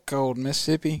it's that cold in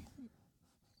Mississippi,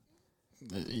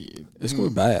 it's going to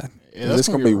be bad. Yeah, it's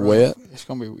going to be wet. It's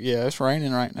going to be, it's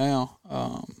raining right now.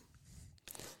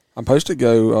 I'm supposed to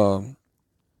go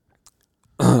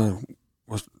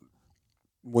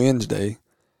Wednesday.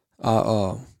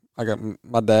 I got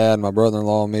my dad, my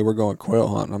brother-in-law, and me. We're going quail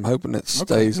hunting. I'm hoping it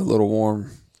stays a little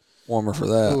warmer for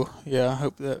that. Ooh, yeah, I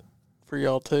hope that for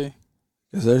y'all too.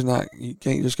 Because you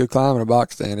can't just go climbing a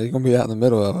box stand. You're going to be out in the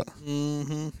middle of it.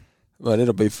 Mm-hmm. But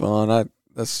it'll be fun.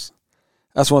 That's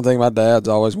one thing my dad's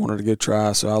always wanted to go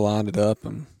try, so I lined it up,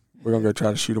 and we're going to go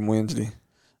try to shoot them Wednesday.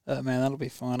 Man, that'll be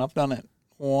fun. I've done it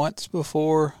once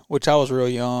before, which I was real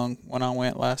young when I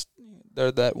went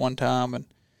that one time, and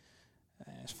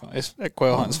it's fun. That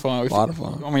quail hunting's fun. A lot of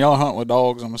fun. I mean, y'all hunt with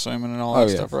dogs, I'm assuming, and all that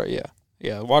stuff, right? Yeah.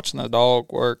 Yeah, watching the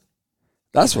dog work.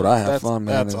 That's what I have fun,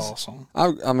 man. That's awesome.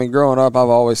 I mean, growing up, I've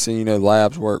always seen,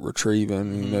 labs work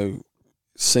retrieving,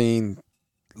 seen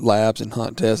labs and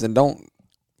hunt tests, and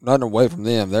nothing away from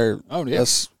them.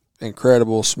 That's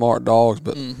incredible, smart dogs,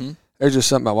 but there's just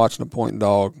something about watching a pointing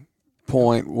dog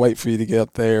wait for you to get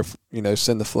up there,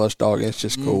 send the flush dog. It's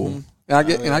just cool.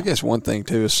 And I guess one thing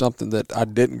too is something that I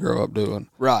didn't grow up doing,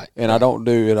 right? And I don't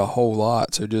do it a whole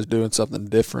lot, so just doing something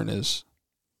different is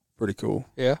pretty cool.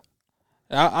 Yeah,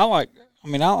 I like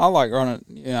running,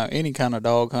 any kind of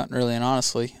dog hunting, really, and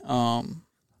honestly,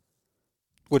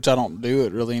 which I don't do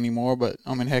it really anymore. But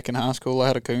I mean, heck, in high school I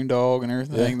had a coon dog and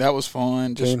everything. Yeah. That was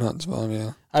fun. Coon hunting's fun,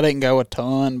 yeah. I didn't go a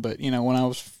ton, but when I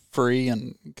was free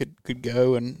and could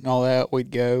go and all that, we'd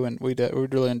go and we'd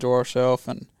really enjoy ourselves.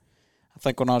 And I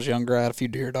think when I was younger, I had a few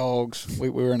deer dogs. We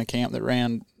were in a camp that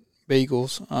ran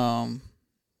beagles,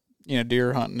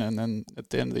 deer hunting, and then at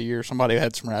the end of the year, somebody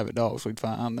had some rabbit dogs we'd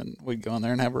find, and we'd go in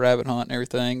there and have a rabbit hunt and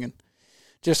everything, and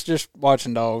just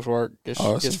watching dogs work is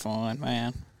fun,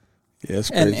 man. Yeah, it's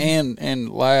crazy. And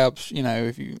labs,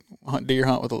 if you duck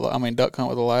hunt with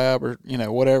a lab, or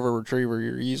whatever retriever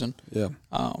you're using, yeah,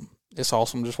 it's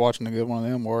awesome just watching a good one of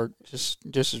them work just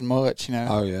as much.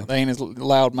 Oh yeah, they ain't as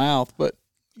loud mouth, but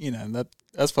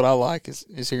that's what I like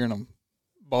is hearing them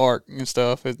bark and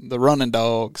stuff. The running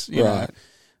dogs, you know.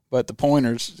 But the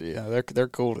pointers, they're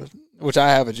cool which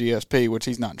I have a GSP, which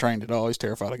he's not trained at all. He's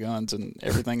terrified of guns and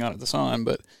everything under the sun.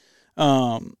 But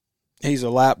he's a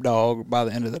lap dog by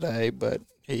the end of the day. But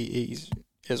he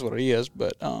is what he is.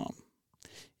 But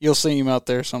you'll see him out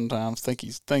there sometimes.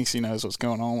 Thinks he knows what's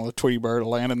going on with a Tweety bird will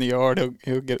land in the yard.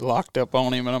 He'll get locked up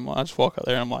on him, and I just walk out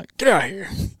there and I'm like, get out of here.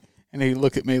 And he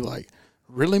look at me like,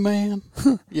 really, man?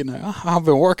 I've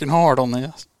been working hard on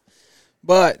this.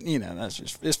 But that's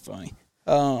it's funny.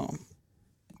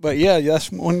 But yeah,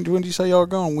 that's when did you say y'all are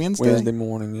going? Wednesday? Wednesday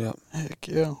morning, yep. Heck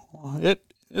yeah. Well,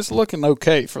 it's looking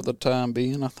okay for the time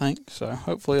being, I think. So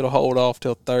hopefully it'll hold off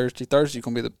till Thursday. Thursday's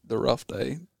going to be the rough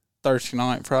day. Thursday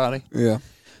night, Friday. Yeah.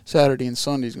 Saturday and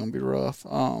Sunday's going to be rough.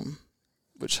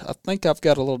 Which I think I've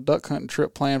got a little duck hunting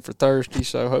trip planned for Thursday,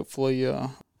 so hopefully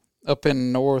up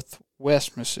in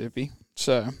northwest Mississippi.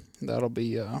 So that'll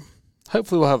be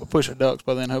hopefully we'll have a push of ducks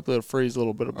by then. Hopefully it'll freeze a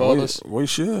little bit above us. We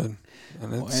should.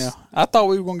 Yeah, I thought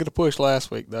we were going to get a push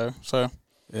last week though. So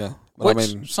yeah, but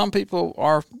some people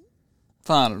are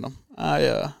finding them.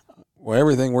 Well,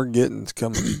 everything we're getting is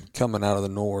coming out of the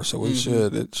north, so we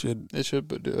should. It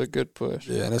should do a good push.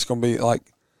 Yeah, and it's going to be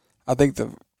I think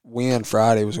the wind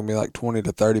Friday was going to be 20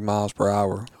 to 30 miles per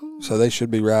hour, so they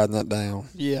should be riding that down.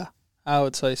 Yeah, I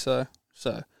would say so.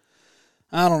 So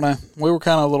I don't know. We were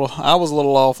kind of I was a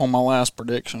little off on my last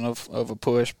prediction of a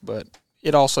push, but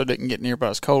it also didn't get nearby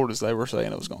as cold as they were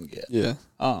saying it was going to get. Yeah.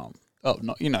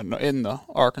 In the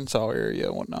Arkansas area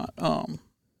and whatnot.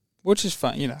 Which is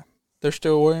fine. They're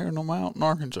still wearing them out in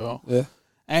Arkansas. Yeah.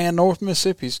 And North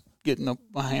Mississippi's getting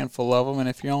a handful of them, and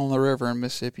if you're on the river in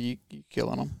Mississippi, you're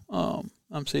killing them.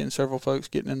 I'm seeing several folks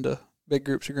getting into big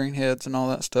groups of greenheads and all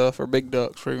that stuff, or big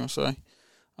ducks, we're going to say.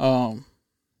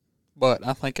 But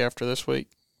I think after this week,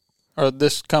 or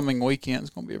this coming weekend, is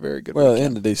going to be a very good weekend.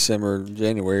 End of December,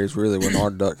 January is really when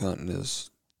our duck hunting is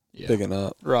picking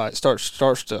up. Right.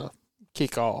 Starts to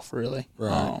kick off, really.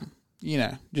 Right.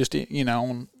 Just,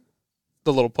 on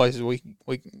the little places we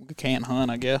can't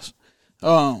hunt, I guess.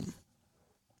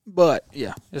 But,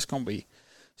 yeah, it's going to be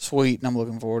sweet, and I'm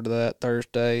looking forward to that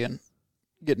Thursday and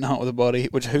getting to hunt with a buddy,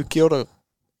 who killed a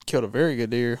very good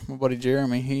deer. My buddy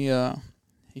Jeremy, he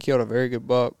killed a very good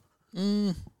buck.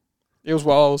 It was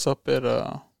while I was up at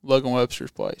Logan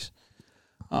Webster's place,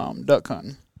 duck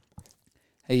hunting.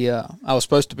 I was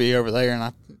supposed to be over there, and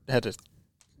I had to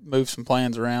move some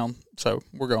plans around, so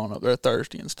we're going up there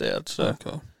Thursday instead. So,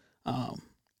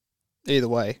 either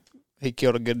way, he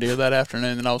killed a good deer that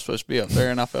afternoon, and I was supposed to be up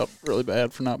there, and I felt really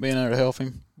bad for not being there to help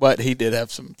him. But he did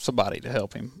have somebody to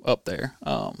help him up there,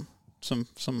 some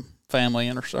family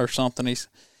or something.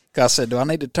 I said, do I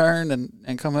need to turn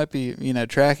and come up,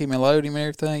 track him and load him and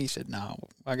everything? He said, no,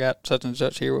 I got such and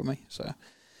such here with me. So,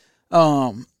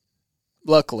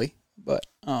 luckily, but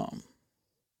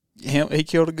he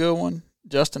killed a good one.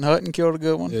 Justin Hutton killed a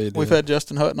good one. Yeah, We've had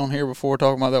Justin Hutton on here before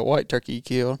talking about that white turkey he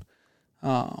killed.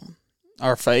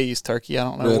 our phase turkey. I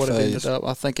don't know Red what phase. it ended up.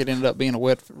 I think it ended up being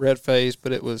a red phase,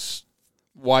 but it was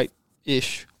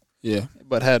white-ish. Yeah.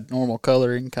 But had normal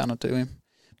coloring kind of to him.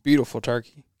 Beautiful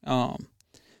turkey.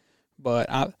 But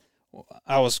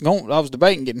I was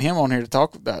debating getting him on here to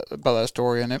talk about that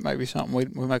story, and it may be something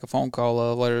we make a phone call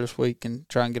of later this week and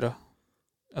try and get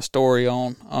a story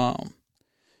on.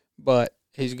 But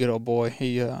he's a good old boy.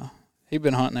 He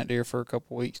been hunting that deer for a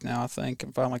couple of weeks now, I think,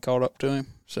 and finally caught up to him.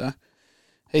 So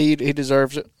he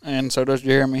deserves it, and so does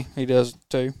Jeremy. He does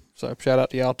too. So shout out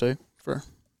to y'all too for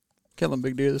killing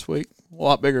big deer this week. A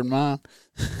lot bigger than mine.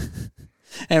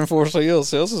 And for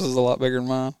Seals is a lot bigger than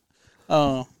mine.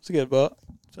 It's a good buck.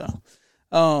 So,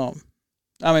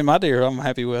 I mean, my deer I'm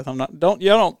happy with. Y'all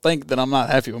don't think that I'm not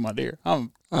happy with my deer.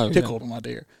 I'm tickled with my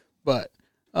deer. But,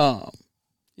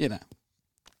 you know,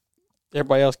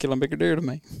 everybody else killing bigger deer to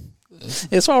me.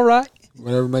 It's all right.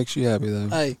 Whatever makes you happy, though.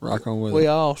 Hey, rock on with it. We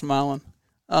all smiling.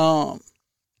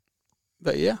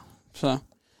 But yeah, so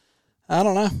I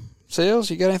don't know. Seals,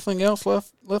 you got anything else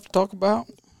left to talk about?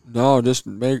 No, just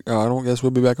I don't guess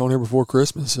we'll be back on here before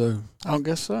Christmas. So I don't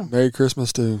guess so. Merry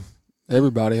Christmas to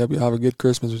everybody. Hope you have a good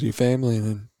Christmas with your family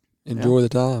and enjoy the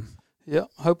time. Yep.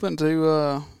 Hoping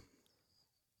to.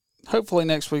 Hopefully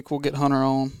next week we'll get Hunter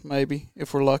on. Maybe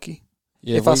if we're lucky.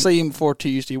 Yeah, if I see him before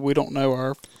Tuesday, we don't know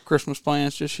our Christmas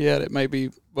plans just yet. It may be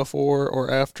before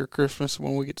or after Christmas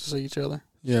when we get to see each other.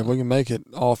 Yeah, if we can make it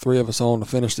all three of us on to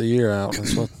finish the year out.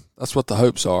 That's what the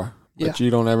hopes are. But you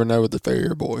don't ever know with the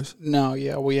Farrier boys. No,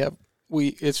 yeah,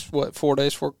 it's 4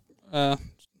 days for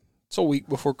it's a week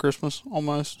before Christmas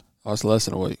almost. Oh, it's less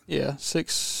than a week. Yeah,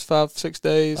 6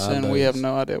 days, and we have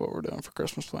no idea what we're doing for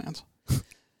Christmas plans.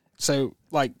 So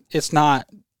like it's not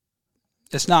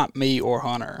me or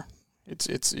Hunter.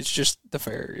 It's just the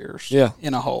Farriers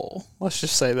in a whole. Let's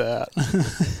just say that.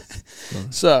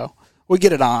 So we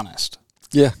get it honest.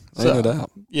 Yeah, no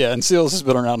doubt. Yeah, and Seals has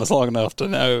been around us long enough to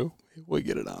know we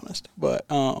get it honest. But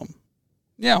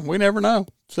yeah, we never know.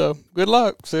 So good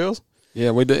luck, Seals.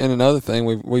 Yeah, we did. And another thing,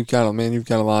 you've kind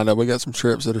of lined up. We got some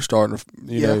trips that are starting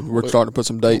to, we're starting to put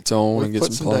some dates on and get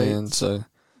some plans. Dates. So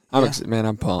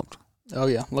I'm pumped. Oh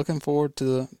yeah, looking forward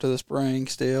to the spring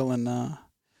still. And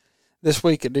this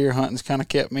week of deer hunting's kind of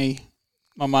kept my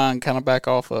mind kind of back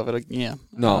off of it again.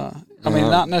 Not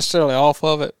necessarily off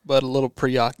of it, but a little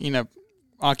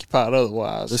occupied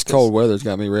otherwise. This cold weather's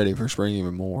got me ready for spring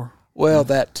even more. Well,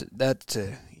 that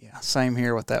same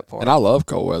here with that part. And I love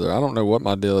cold weather. I don't know what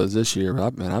my deal is this year.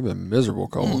 I've been miserable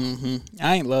cold. Mm-hmm.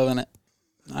 I ain't loving it.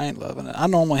 I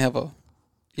normally have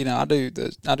I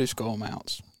do skull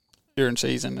mounts during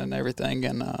season and everything,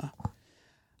 and I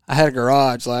had a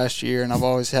garage last year, and I've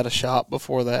always had a shop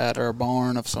before that or a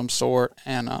barn of some sort,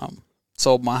 and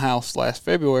sold my house last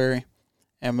February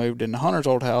and moved into Hunter's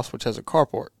old house, which has a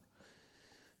carport.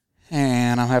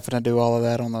 And I'm having to do all of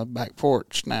that on the back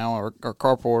porch now, or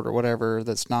carport or whatever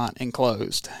that's not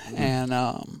enclosed. And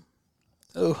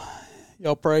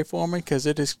y'all pray for me because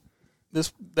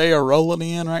they are rolling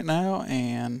in right now,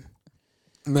 and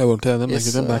maybe we'll tell them to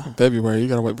get them back in February. You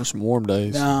got to wait for some warm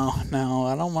days. No,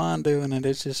 I don't mind doing it.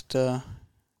 It's just a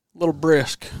little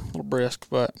brisk,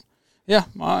 but yeah,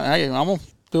 I'm gonna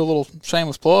do a little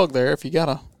shameless plug there. If you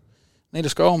need a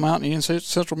skull mount in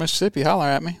Central Mississippi, holler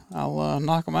at me. I'll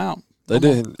knock them out. They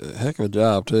did a heck of a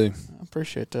job, too. I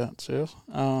appreciate that, Sis.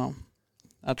 I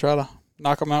try to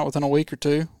knock them out within a week or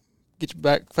two, get you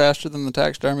back faster than the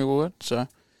taxidermy would. So,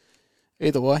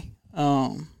 either way,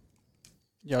 y'all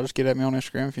just get at me on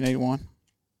Instagram if you need one.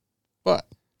 But,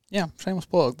 yeah, shameless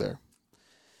plug there.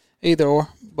 Either or.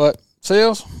 But,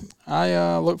 Sis,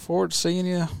 I look forward to seeing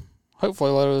you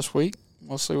hopefully later this week.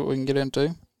 We'll see what we can get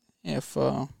into. If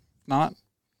not,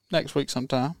 next week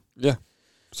sometime. Yeah.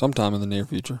 Sometime in the near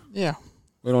future. Yeah.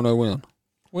 We don't know when.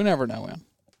 We never know when.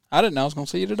 I didn't know I was going to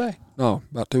see you today. No,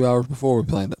 about 2 hours before we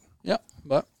planned it. Yep,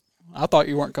 but I thought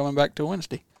you weren't coming back till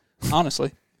Wednesday.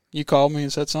 Honestly. You called me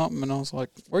and said something, and I was like,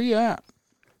 where you at?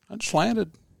 I just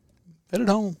landed. Headed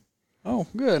home. Oh,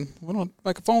 good. We're going to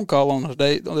make a phone call on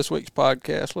this week's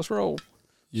podcast. Let's roll.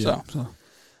 Yeah. So.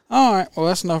 All right. Well,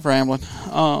 that's enough rambling.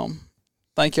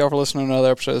 Thank y'all for listening to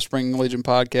another episode of the Spring Legion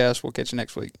Podcast. We'll catch you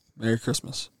next week. Merry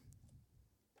Christmas.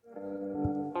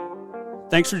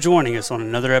 Thanks for joining us on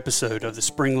another episode of the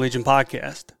Spring Legion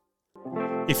Podcast.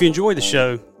 If you enjoy the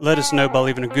show, let us know by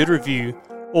leaving a good review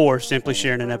or simply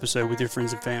sharing an episode with your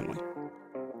friends and family.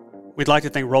 We'd like to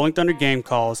thank Rolling Thunder Game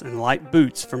Calls and Light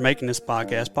Boots for making this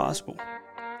podcast possible.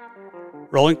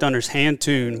 Rolling Thunder's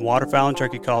hand-tuned waterfowl and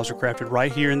turkey calls are crafted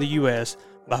right here in the U.S.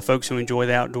 by folks who enjoy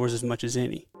the outdoors as much as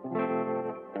any.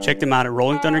 Check them out at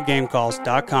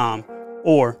rollingthundergamecalls.com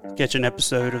or catch an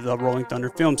episode of the Rolling Thunder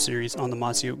film series on the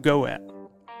Mossy Oak Go app.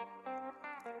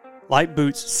 Light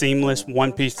Boots' seamless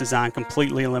one-piece design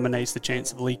completely eliminates the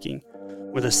chance of leaking,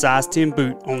 with a size 10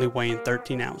 boot only weighing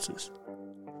 13 ounces.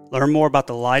 Learn more about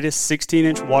the lightest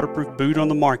 16-inch waterproof boot on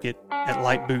the market at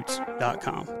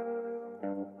lightboots.com.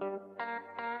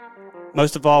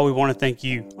 Most of all, we want to thank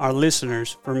you, our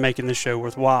listeners, for making the show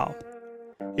worthwhile.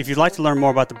 If you'd like to learn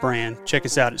more about the brand, check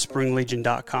us out at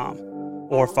springlegion.com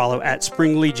or follow at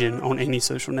Spring Legion on any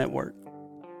social network.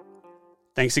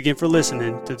 Thanks again for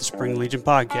listening to the Spring Legion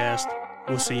podcast.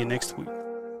 We'll see you next week.